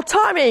what your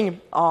timing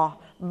are,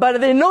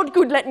 but they're not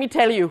good, let me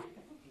tell you.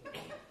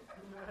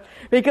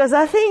 Because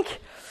I think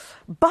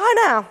by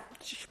now,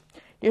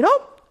 you know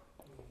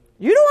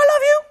I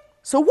love you,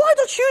 so why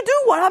don't you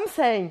do what I'm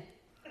saying?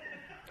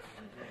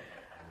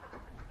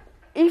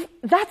 If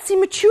that's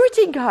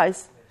immaturity,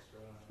 guys.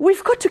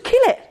 We've got to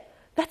kill it.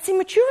 That's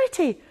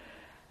immaturity.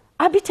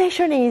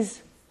 Habitation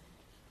is,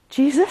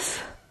 Jesus,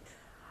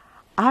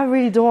 I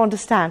really don't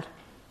understand,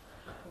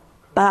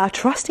 but I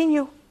trust in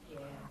you.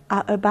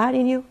 I abide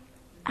in you,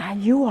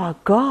 and you are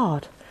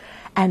God.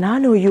 And I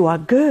know you are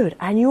good,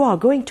 and you are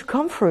going to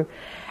come through.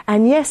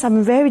 And yes,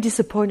 I'm very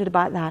disappointed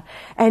about that.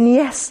 And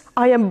yes,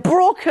 I am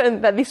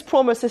broken that this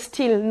promise has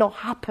still not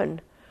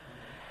happened.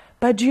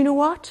 But do you know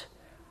what?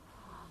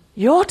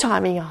 Your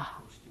timing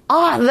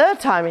are their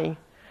timing.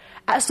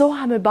 And so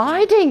I'm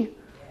abiding.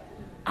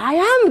 I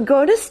am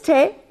going to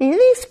stay in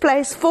this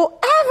place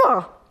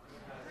forever.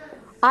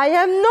 I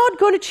am not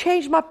going to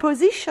change my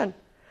position.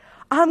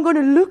 I'm going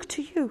to look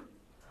to you.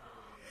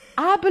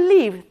 I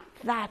believe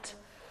that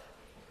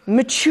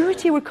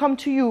maturity will come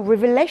to you,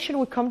 revelation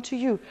will come to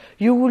you.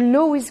 You will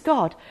know is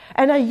God.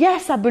 And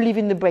yes, I believe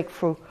in the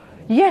breakthrough.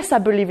 Yes, I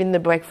believe in the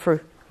breakthrough.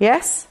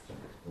 Yes?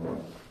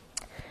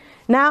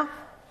 Now,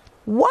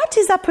 what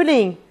is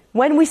happening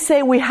when we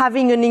say we're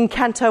having an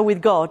encounter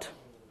with God?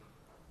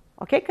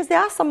 Okay, because there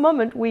are some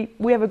moments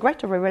we have a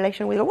greater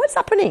revelation with God. What's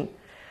happening?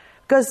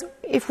 Because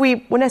if we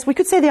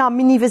could say there are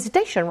mini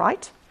visitation,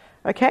 right?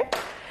 Okay?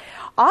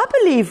 I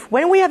believe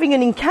when we're having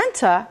an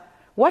encounter,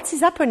 what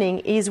is happening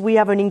is we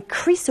have an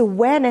increased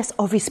awareness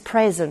of His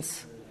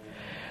presence.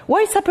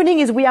 What is happening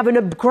is we have an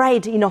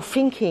upgrade in our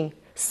thinking.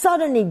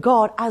 Suddenly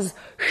God has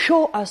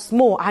shown us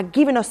more, has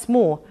given us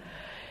more.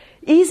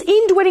 His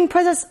indwelling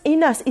presence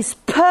in us is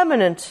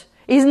permanent,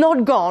 is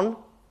not gone,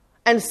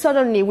 and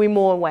suddenly we're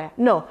more aware.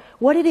 No,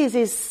 what it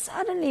is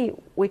suddenly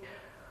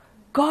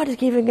God is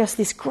giving us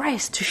this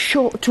grace to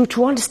show,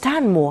 to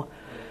understand more,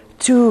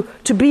 to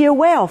be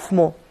aware of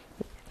more.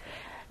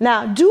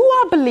 Now, do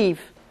I believe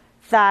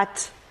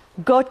that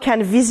God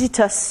can visit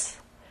us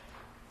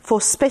for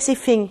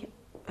specific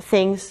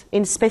things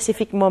in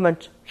specific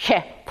moment?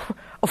 Yeah,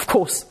 of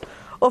course.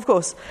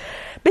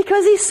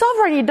 Because He's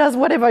sovereign, He does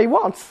whatever He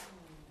wants.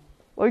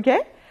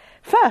 Okay?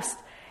 First.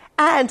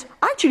 And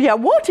actually, I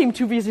want Him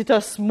to visit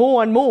us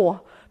more and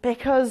more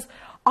because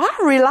I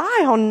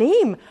rely on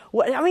Him.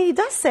 I mean, He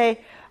does say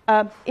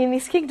in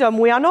His kingdom,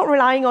 we are not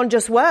relying on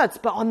just words,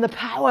 but on the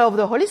power of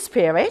the Holy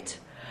Spirit.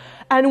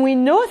 And we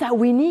know that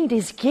we need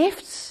His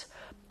gifts.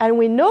 And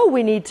we know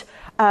we need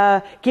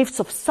gifts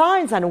of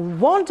signs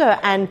and wonder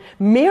and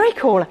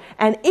miracle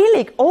and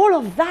healing. All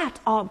of that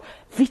are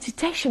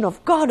visitation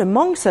of God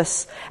amongst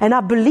us. And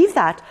I believe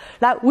that.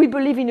 Like we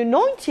believe in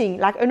anointing.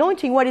 Like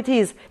anointing, what it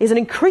is an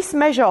increased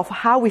measure of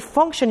how we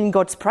function in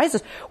God's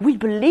presence. We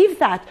believe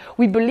that.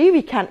 We believe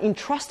He can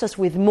entrust us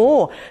with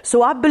more.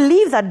 So I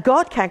believe that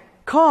God can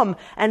come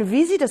and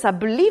visit us. I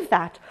believe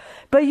that.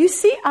 But you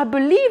see, I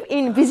believe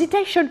in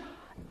visitation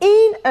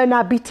in an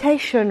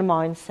habitation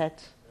mindset.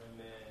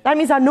 That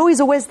means I know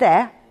He's always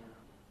there,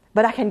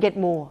 but I can get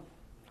more.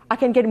 I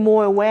can get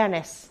more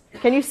awareness.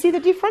 Can you see the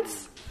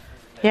difference?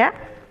 Yeah?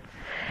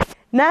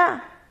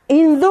 Now,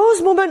 in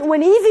those moments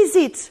when He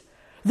visits,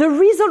 the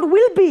result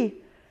will be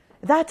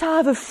that I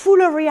have a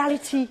fuller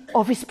reality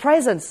of His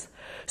presence.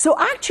 So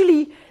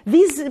actually,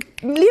 these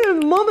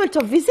little moments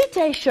of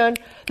visitation,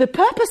 the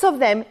purpose of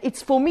them,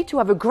 it's for me to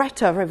have a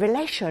greater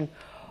revelation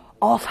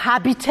of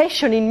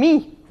habitation in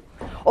me,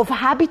 of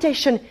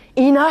habitation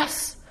in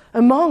us,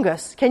 among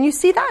us. Can you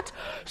see that?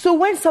 So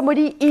when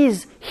somebody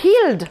is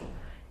healed,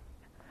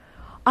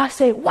 I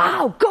say,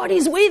 wow, God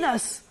is with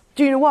us.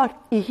 Do you know what?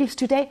 He heals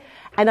today.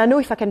 And I know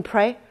if I can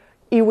pray,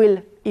 He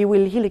will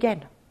heal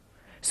again.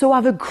 So I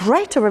have a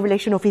greater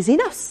revelation of His in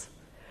us.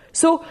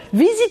 So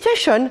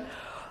visitation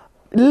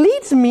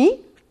leads me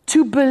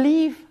to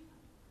believe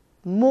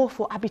more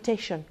for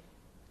habitation.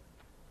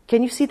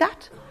 Can you see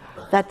that?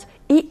 That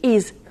He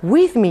is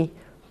with me.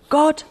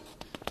 God,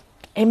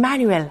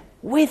 Emmanuel,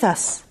 with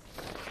us.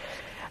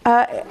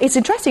 It's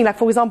interesting, like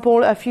for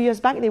example, a few years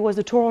back there was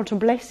the Toronto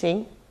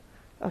Blessing.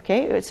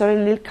 Okay, it's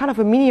a kind of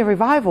a mini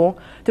revival.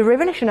 The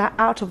revelation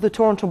out of the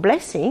Toronto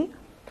Blessing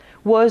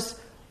was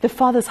the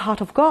Father's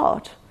heart of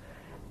God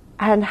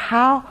and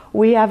how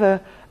we have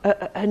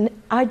an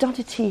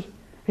identity,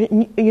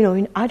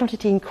 an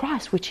identity in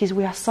Christ, which is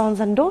we are sons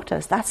and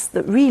daughters. That's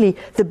really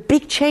the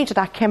big change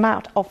that came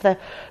out of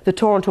the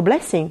Toronto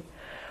Blessing.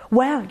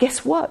 Well,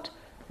 guess what?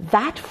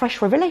 that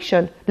fresh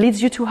revelation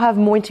leads you to have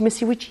more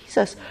intimacy with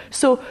Jesus.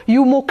 So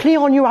you're more clear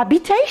on your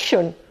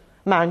habitation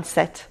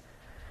mindset.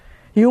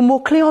 You're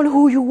more clear on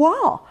who you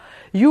are.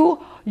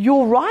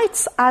 Your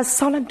rights as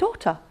son and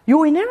daughter.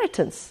 Your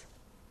inheritance.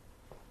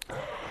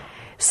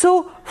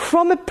 So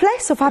from a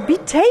place of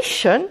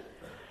habitation,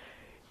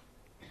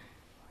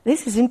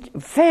 this is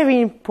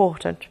very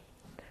important.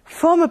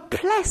 From a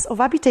place of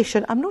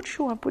habitation, I'm not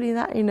sure I'm putting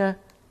that in a...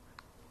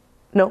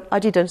 No, I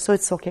didn't, so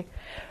it's okay.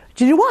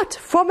 Do you know what?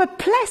 From a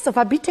place of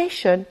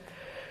habitation,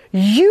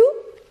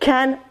 you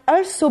can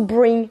also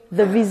bring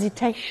the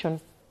visitation.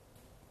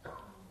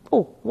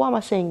 Oh, what am I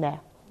saying there?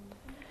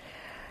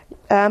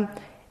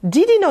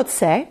 Did he not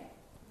say,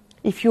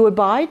 if you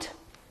abide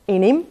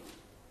in him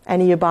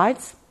and he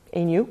abides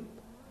in you,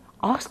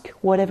 ask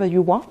whatever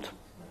you want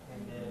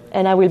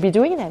and I will be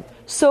doing it.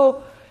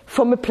 So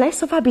from a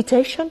place of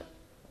habitation,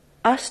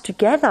 us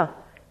together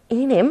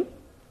in him,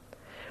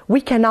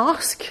 we can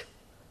ask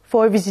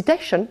for a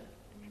visitation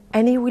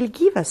and he will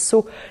give us.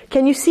 So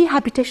can you see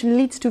habitation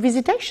leads to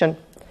visitation?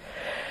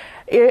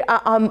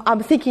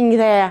 I'm thinking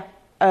there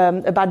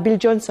about Bill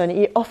Johnson.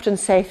 He often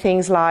says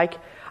things like,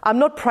 I'm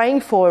not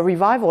praying for a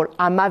revival,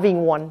 I'm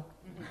having one.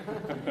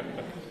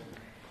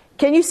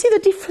 Can you see the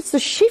difference, the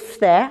shift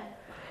there?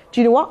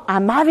 Do you know what?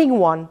 I'm having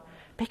one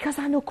because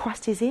I know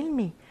Christ is in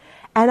me.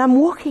 And I'm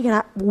walking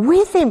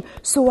with him.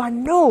 So I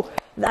know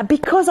that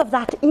because of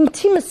that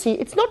intimacy,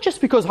 it's not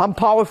just because I'm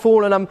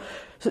powerful and I'm,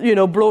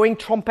 blowing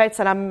trumpets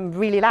and I'm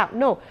really loud.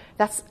 No,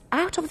 that's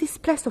out of this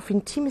place of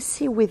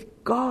intimacy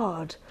with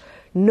God,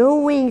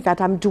 knowing that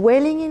I'm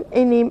dwelling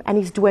in him and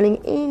he's dwelling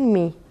in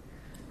me.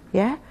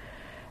 Yeah?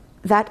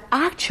 That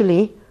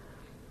actually,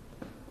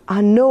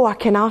 I know I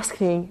can ask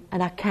things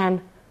and I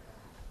can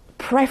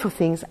pray for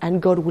things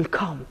and God will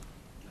come.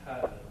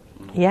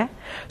 Yeah?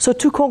 So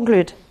to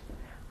conclude,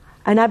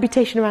 an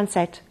habitation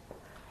mindset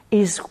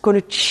is going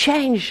to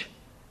change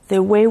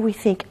the way we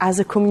think as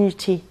a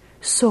community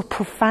so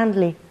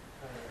profoundly.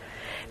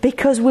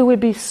 Because we will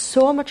be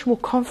so much more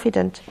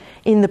confident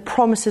in the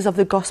promises of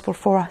the gospel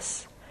for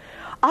us.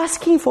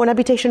 Asking for an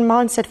habitation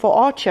mindset for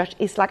our church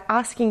is like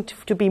asking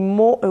to be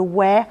more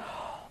aware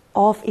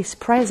of his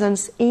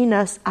presence in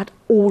us at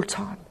all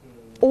time.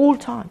 All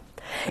time.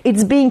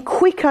 It's being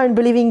quicker in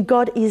believing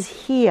God is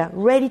here,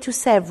 ready to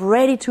save,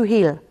 ready to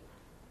heal.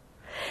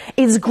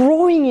 It's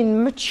growing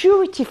in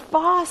maturity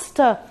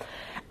faster.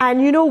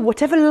 And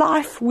whatever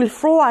life will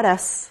throw at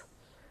us.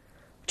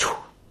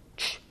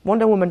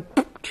 Wonder Woman.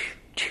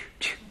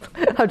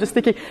 I'm just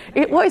thinking,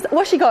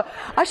 what she got?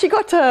 Has she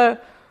got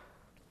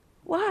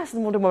what is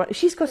Wonder Woman?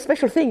 She's got a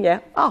special thing, yeah?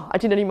 Oh, I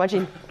didn't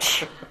imagine.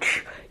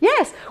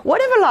 Yes,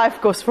 whatever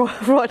life goes through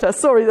at us.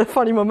 Sorry, the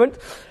funny moment.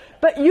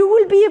 But you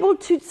will be able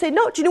to say,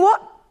 no, do you know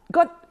what?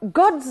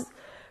 God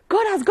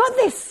has got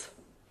this.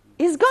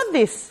 He's got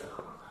this.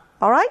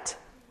 All right?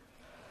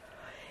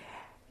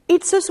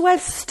 It's as well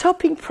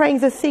stopping praying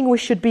the thing we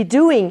should be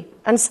doing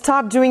and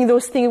start doing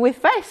those things with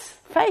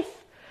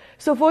faith.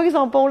 So, for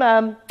example,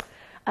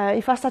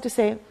 if I start to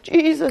say,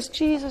 Jesus,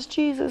 Jesus,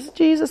 Jesus,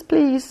 Jesus,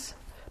 please,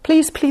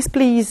 please, please,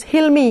 please,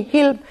 heal me,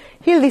 heal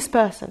this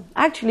person.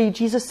 Actually,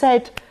 Jesus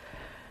said,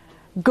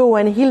 go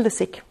and heal the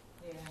sick.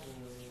 Yeah.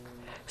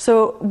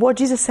 So what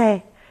Jesus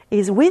said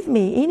is, with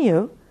me in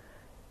you,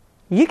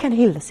 you can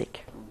heal the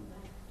sick.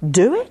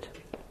 Do it.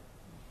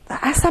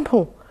 That's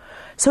simple.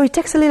 So it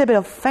takes a little bit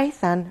of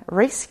faith and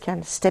risk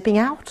and stepping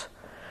out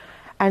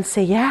and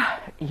say, yeah,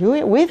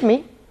 you're with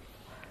me.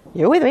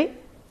 You're with me.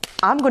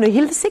 I'm going to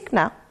heal the sick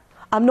now.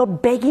 I'm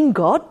not begging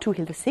God to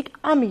heal the sick.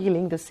 I'm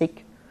healing the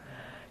sick.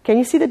 Can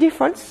you see the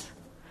difference?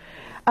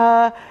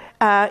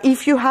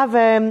 If you have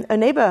a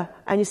neighbor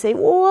and you say,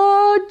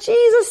 "Whoa,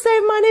 Jesus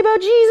save my neighbor,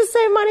 Jesus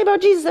save my neighbor,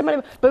 Jesus save my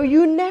neighbor," but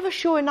you never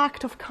show an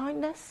act of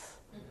kindness.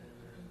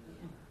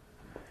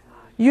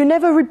 You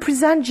never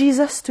represent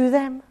Jesus to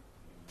them.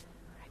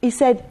 He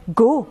said,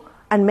 "Go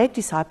and make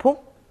disciples."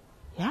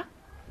 Yeah?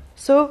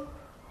 So,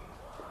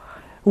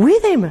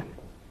 with him,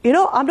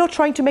 I'm not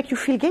trying to make you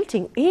feel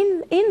guilty.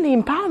 In the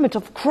empowerment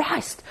of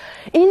Christ,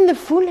 in the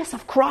fullness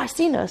of Christ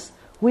in us,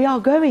 we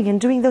are going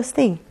and doing those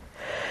things.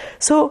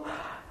 So,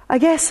 I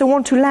guess I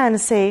want to land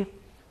and say,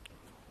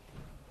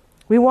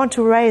 we want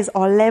to raise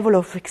our level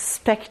of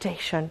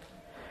expectation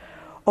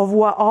of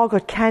what our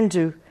God can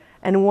do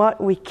and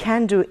what we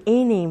can do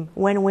in him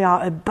when we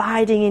are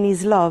abiding in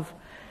his love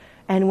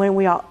and when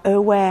we are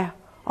aware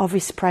of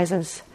his presence